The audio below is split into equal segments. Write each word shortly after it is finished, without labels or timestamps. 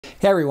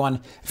Hey everyone,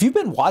 if you've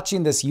been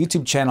watching this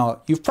YouTube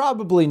channel, you've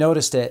probably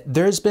noticed it.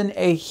 There's been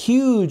a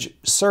huge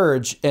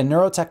surge in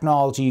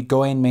neurotechnology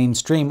going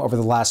mainstream over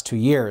the last 2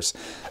 years.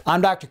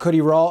 I'm Dr. Cody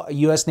Rall, a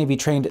US Navy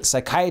trained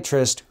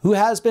psychiatrist who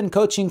has been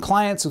coaching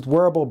clients with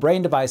wearable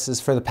brain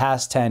devices for the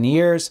past 10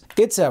 years.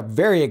 It's a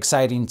very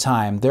exciting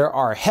time. There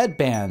are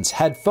headbands,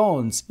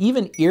 headphones,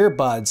 even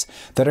earbuds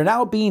that are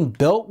now being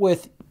built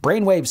with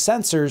brainwave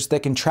sensors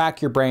that can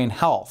track your brain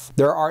health.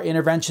 There are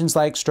interventions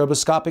like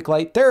stroboscopic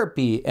light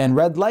therapy and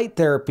red light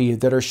therapy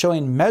that are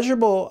showing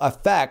measurable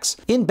effects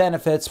in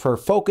benefits for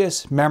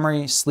focus,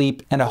 memory,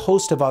 sleep, and a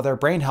host of other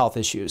brain health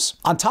issues.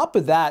 On top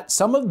of that,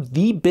 some of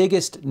the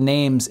biggest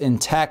names in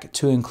tech,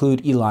 to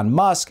include Elon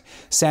Musk,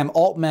 Sam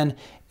Altman,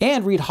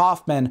 and Reid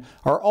Hoffman,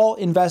 are all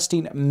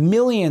investing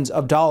millions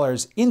of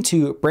dollars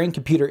into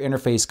brain-computer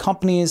interface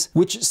companies,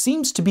 which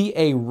seems to be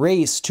a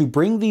race to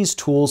bring these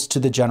tools to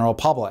the general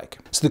public.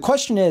 So the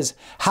question is,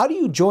 how do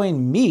you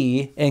join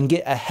me and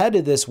get ahead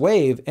of this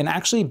wave and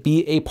actually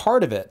be a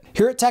part of it?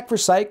 Here at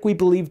Techforpsych, we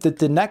believe that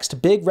the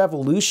next big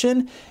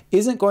revolution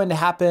isn't going to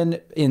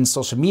happen in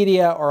social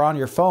media or on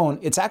your phone.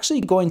 It's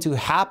actually going to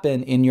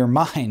happen in your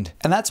mind.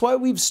 And that's why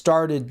we've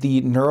started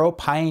the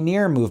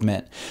NeuroPioneer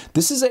movement.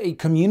 This is a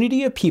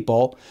community of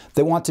people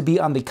that want to be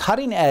on the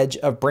cutting edge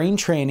of brain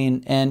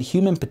training and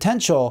human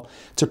potential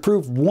to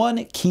prove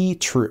one key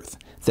truth: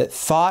 that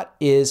thought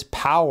is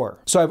power.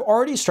 So I've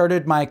already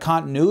started my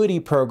continuity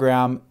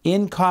program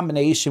in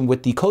combination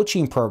with the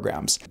coaching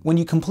programs. When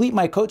you complete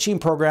my coaching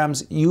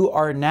programs, you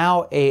are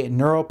now a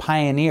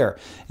NeuroPioneer.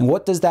 And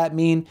what does that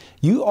mean?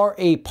 You are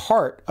a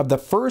part of the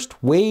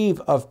first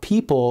wave of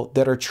people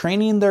that are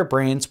training their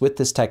brains with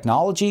this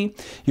technology.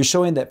 You're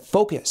showing that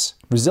focus,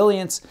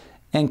 resilience,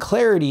 and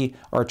clarity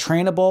are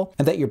trainable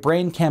and that your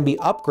brain can be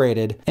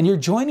upgraded, and you're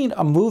joining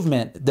a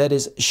movement that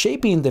is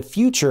shaping the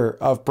future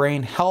of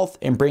brain health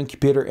and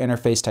brain-computer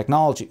interface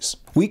technologies.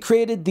 We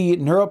created the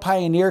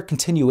NeuroPioneer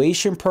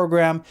Continuation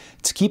Program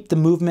to keep the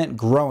movement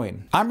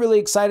growing. I'm really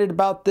excited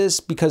about this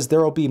because there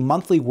will be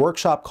monthly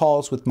workshop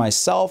calls with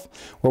myself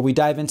where we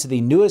dive into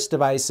the newest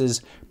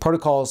devices,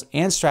 protocols,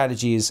 and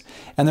strategies,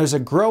 and there's a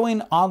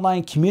growing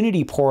online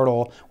community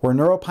portal where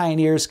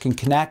NeuroPioneers can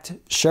connect,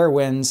 share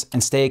wins,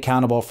 and stay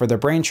accountable for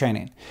their brain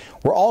training.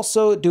 We're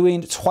also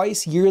doing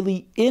twice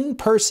yearly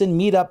in-person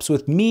meetups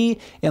with me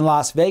in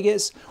Las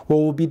Vegas, where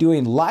we'll be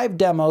doing live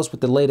demos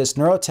with the latest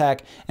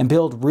neurotech and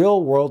build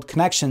real-world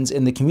connections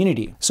in the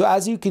community. So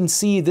as you can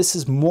see, this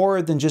is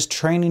more than just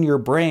training your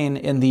brain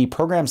in the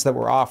programs that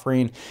we're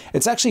offering.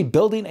 It's actually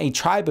building a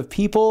tribe of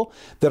people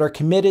that are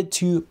committed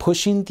to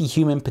pushing the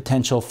human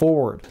potential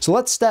forward. So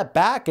let's step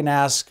back and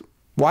ask,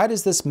 why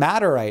does this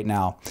matter right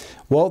now?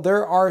 Well,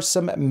 there are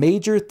some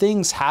major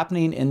things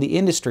happening in the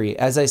industry.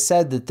 As I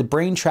said, that the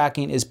brain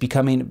tracking is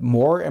becoming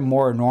more and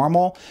more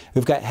normal.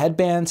 We've got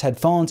headbands,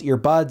 headphones,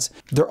 earbuds.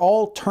 They're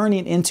all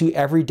turning into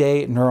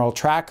everyday neural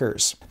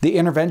trackers. The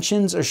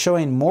interventions are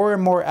showing more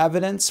and more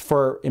evidence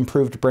for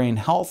improved brain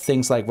health,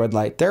 things like red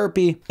light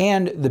therapy,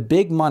 and the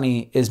big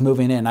money is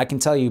moving in. I can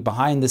tell you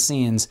behind the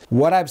scenes,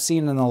 what I've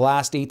seen in the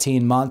last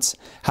 18 months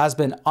has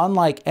been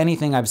unlike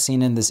anything I've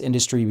seen in this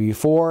industry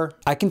before.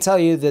 I can tell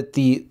you that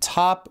the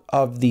top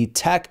of the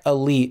tech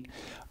elite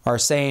are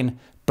saying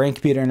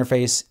brain-computer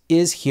interface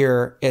is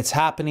here, it's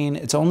happening,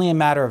 it's only a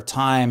matter of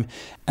time,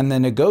 and the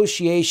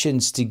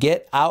negotiations to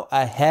get out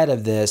ahead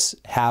of this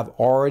have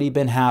already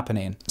been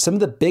happening. Some of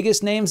the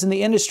biggest names in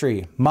the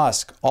industry,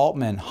 Musk,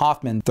 Altman,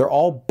 Hoffman, they're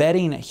all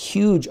betting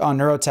huge on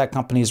neurotech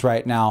companies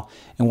right now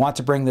and want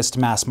to bring this to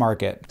mass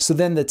market. So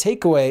then the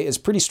takeaway is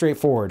pretty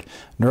straightforward.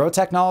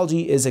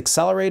 Neurotechnology is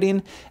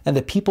accelerating, and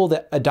the people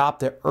that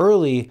adopt it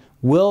early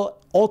will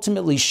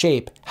ultimately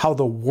shape how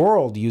the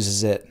world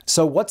uses it.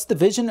 So what's the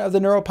vision of the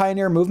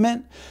NeuroPioneer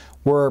movement?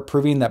 We're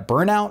proving that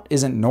burnout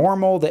isn't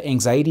normal, that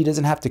anxiety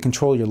doesn't have to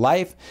control your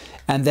life,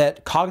 and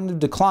that cognitive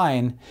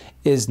decline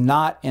is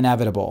not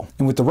inevitable.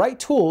 And with the right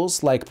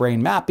tools like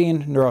brain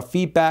mapping,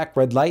 neurofeedback,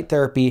 red light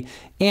therapy,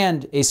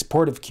 and a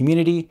supportive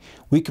community,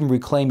 we can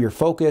reclaim your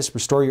focus,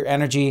 restore your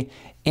energy,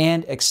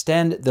 and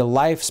extend the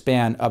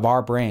lifespan of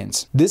our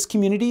brains. This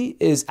community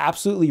is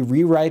absolutely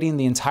rewriting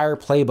the entire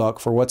playbook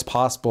for what's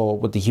possible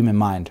with the human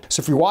mind.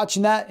 So if you're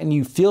watching that and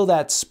you feel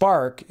that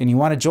spark and you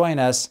want to join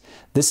us,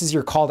 this is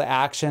your call to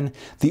action.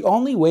 The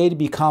only way to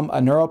become a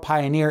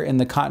NeuroPioneer in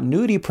the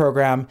continuity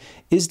program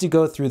is to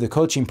go through the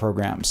coaching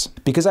programs,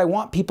 because I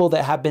want people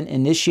that have been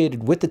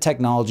initiated with the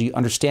technology,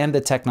 understand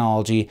the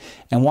technology,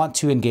 and want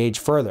to engage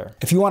further.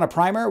 If you want a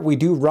primer, we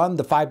do run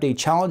the 5-day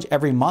challenge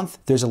every month.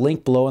 There's a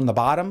link below in the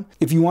bottom.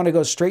 If you want to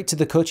go straight to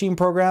the coaching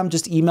program,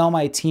 just email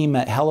my team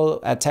at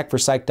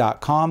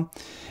hello@techforpsych.com.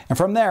 And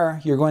from there,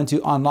 you're going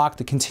to unlock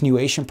the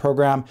continuation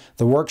program,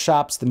 the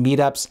workshops, the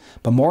meetups,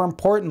 but more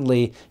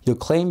importantly, you'll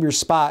claim your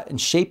spot in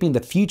shaping the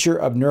future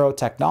of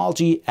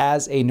neurotechnology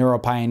as a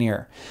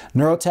neuropioneer.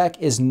 Neurotech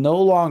is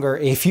no longer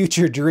a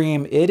future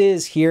dream. It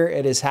is here,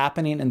 it is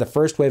happening, and the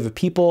first wave of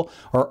people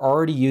are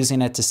already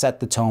using it to set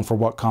the tone for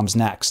what comes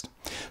next.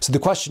 So the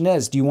question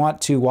is, do you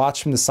want to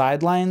watch from the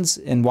sidelines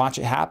and watch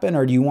it happen,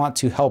 or do you want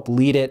to help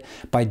lead it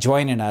by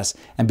joining us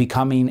and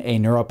becoming a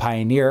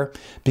neuropioneer?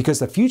 Because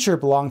the future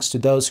belongs to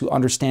those who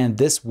understand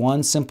this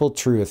one simple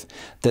truth,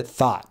 that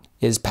thought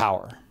is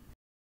power.